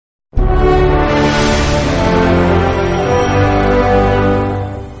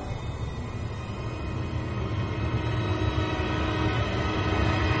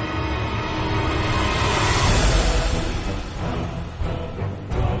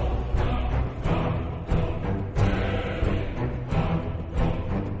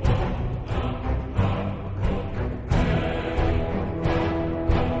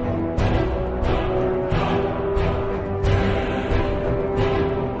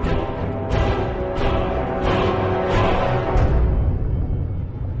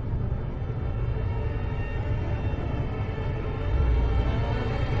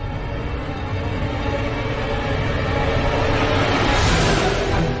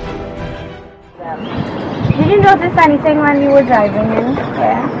Did you notice anything when you were driving in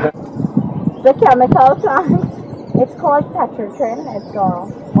here? The chemical plant. It's called Petrotrin. It's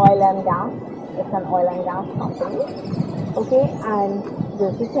oil and gas. It's an oil and gas company. Okay, and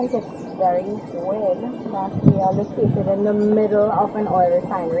don't you think it's very weird that we are located in the middle of an oil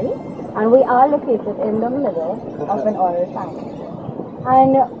refinery? And we are located in the middle of an oil refinery.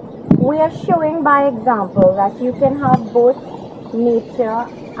 And we are showing by example that you can have both nature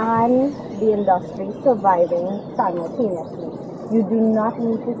and the industry surviving simultaneously. You do not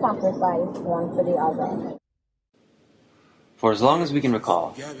need to sacrifice one for the other. For as long as we can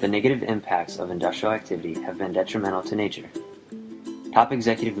recall, the negative impacts of industrial activity have been detrimental to nature. Top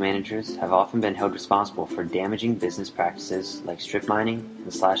executive managers have often been held responsible for damaging business practices like strip mining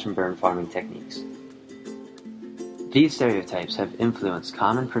and slash and burn farming techniques. These stereotypes have influenced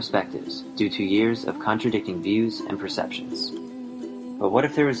common perspectives due to years of contradicting views and perceptions. But what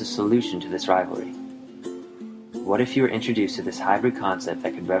if there was a solution to this rivalry? What if you were introduced to this hybrid concept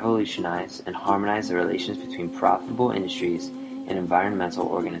that could revolutionize and harmonize the relations between profitable industries and environmental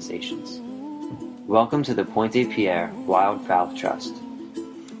organizations? Welcome to the Point-e-Pierre Wildfowl Trust.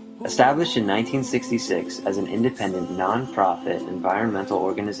 Established in 1966 as an independent, non-profit environmental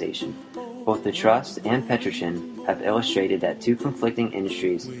organization, both the Trust and Petrotrin have illustrated that two conflicting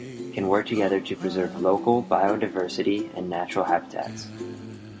industries can work together to preserve local biodiversity and natural habitats.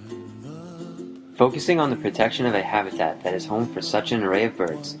 Focusing on the protection of a habitat that is home for such an array of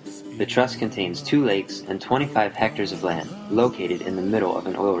birds, the Trust contains 2 lakes and 25 hectares of land located in the middle of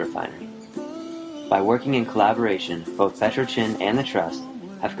an oil refinery. By working in collaboration, both Petrotrin and the Trust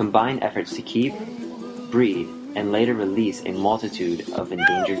have combined efforts to keep, breed, and later release a multitude of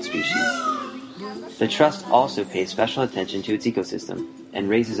endangered species. The Trust also pays special attention to its ecosystem and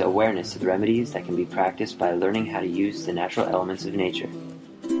raises awareness to the remedies that can be practiced by learning how to use the natural elements of nature.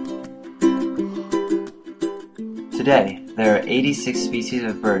 Today, there are 86 species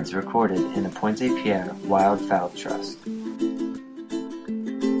of birds recorded in the Point-e-Pierre Wildfowl Trust.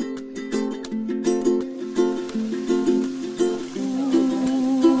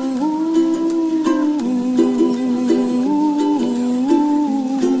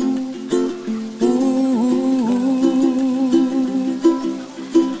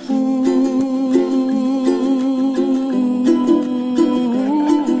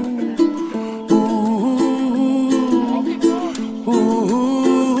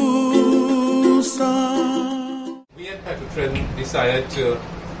 Decided to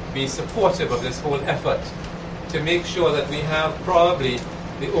be supportive of this whole effort to make sure that we have probably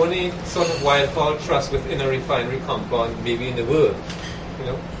the only sort of wildfowl trust within a refinery compound maybe in the world.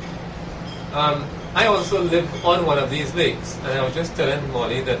 I also live on one of these lakes, and I was just telling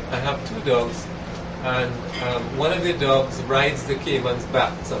Molly that I have 2 dogs, and one of the dogs rides the caiman's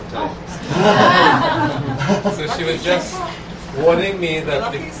back sometimes. So she was just warning me that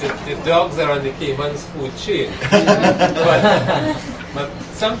the dogs are on the caiman's food chain. But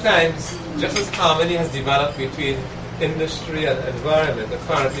sometimes, just as harmony has developed between industry and environment,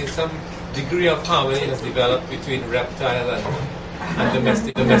 apparently some degree of harmony has developed between reptile and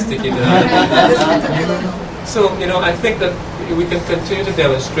domesticated animals. So, I think that we can continue to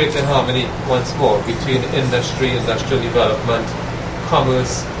demonstrate the harmony once more between industry, industrial development,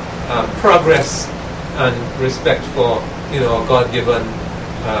 commerce, progress, and respect for God-given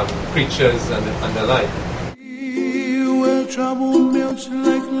creatures and the like. Where trouble melts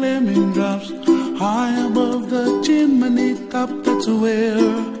like lemon drops high above the chimney top, that's where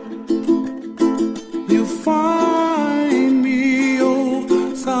you find me,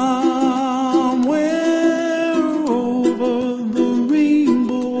 somewhere over the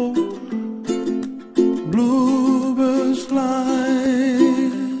rainbow, bluebirds fly.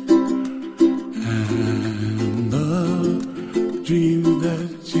 Dream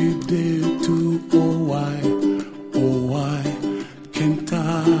that you dare to, oh why can't I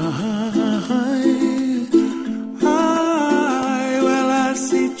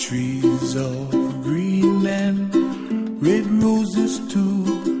see trees of green and red roses too.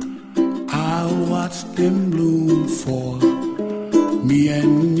 I watch them bloom for me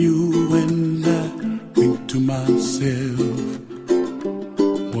and you, and I think to myself,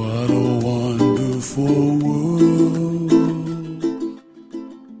 what a wonderful world.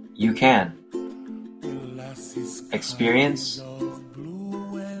 You can experience,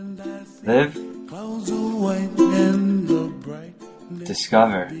 live,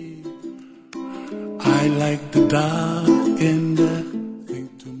 discover. I like the dark and I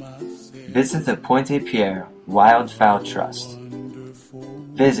think to myself. Visit the Point-e-Pierre Wildfowl Trust.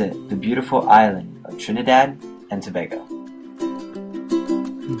 Visit the beautiful island of Trinidad and Tobago.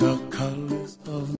 The